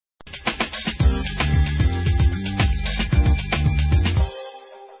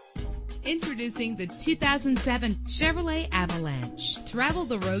Introducing the 2007 Chevrolet Avalanche. Travel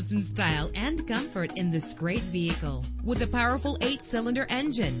the roads in style and comfort in this great vehicle. With a powerful 8-cylinder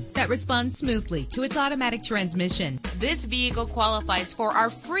engine that responds smoothly to its automatic transmission. This vehicle qualifies for our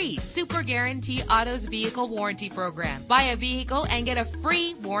free Super Guarantee Autos Vehicle Warranty Program. Buy a vehicle and get a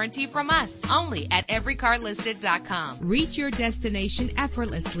free warranty from us only at everycarlisted.com. Reach your destination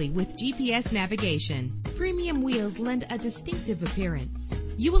effortlessly with GPS navigation. Premium wheels lend a distinctive appearance.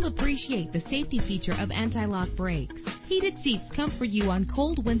 You will appreciate the safety feature of anti-lock brakes. Heated seats comfort you on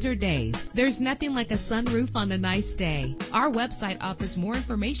cold winter days. There's nothing like a sunroof on a nice day. Our website offers more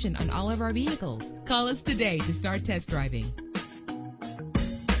information on all of our vehicles. Call us today to start test driving.